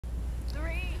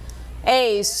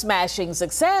A smashing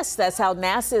success. That's how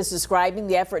NASA is describing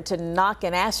the effort to knock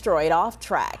an asteroid off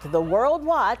track. The world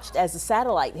watched as the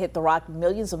satellite hit the rock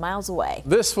millions of miles away.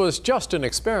 This was just an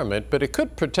experiment, but it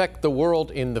could protect the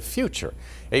world in the future.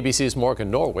 ABC's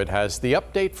Morgan Norwood has the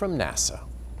update from NASA.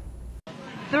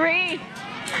 3,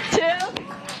 2,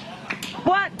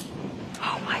 1.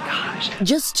 Oh my gosh.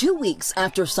 Just 2 weeks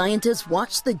after scientists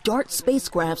watched the DART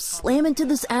spacecraft slam into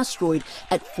this asteroid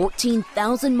at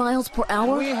 14,000 miles per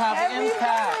hour, We have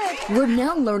impact. we're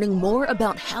now learning more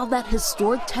about how that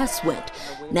historic test went.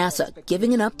 NASA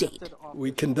giving an update.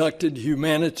 We conducted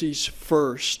humanity's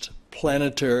first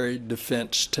planetary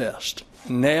defense test.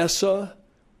 NASA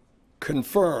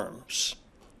confirms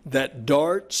that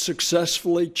DART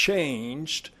successfully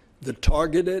changed the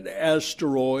targeted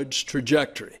asteroid's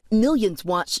trajectory. Millions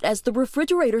watched as the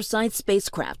refrigerator-sized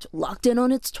spacecraft locked in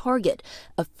on its target,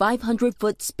 a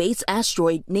 500-foot space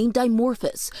asteroid named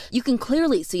Dimorphos. You can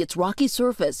clearly see its rocky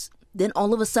surface. Then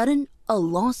all of a sudden, a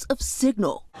loss of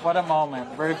signal. What a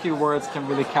moment. Very few words can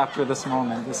really capture this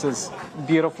moment. This is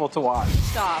beautiful to watch.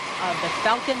 Stop of the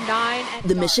Falcon 9 and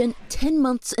The mission, 10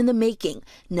 months in the making,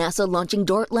 NASA launching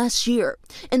DART last year.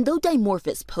 And though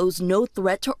Dimorphos posed no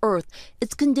threat to Earth,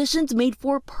 its conditions made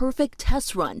for a perfect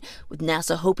test run, with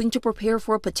NASA hoping to prepare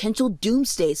for a potential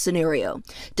doomsday scenario.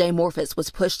 Dimorphos was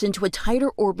pushed into a tighter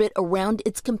orbit around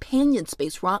its companion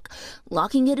space rock,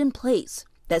 locking it in place.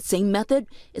 That same method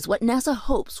is what NASA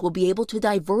hopes will be able to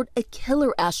divert a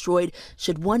killer asteroid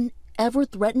should one ever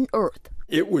threaten Earth.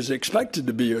 It was expected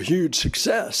to be a huge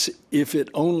success if it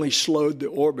only slowed the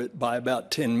orbit by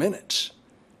about 10 minutes.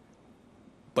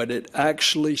 But it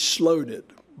actually slowed it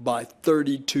by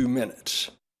 32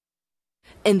 minutes.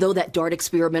 And though that DART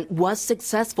experiment was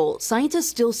successful, scientists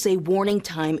still say warning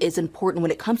time is important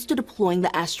when it comes to deploying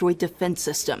the asteroid defense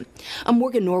system. I'm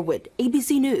Morgan Norwood,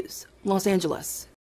 ABC News, Los Angeles.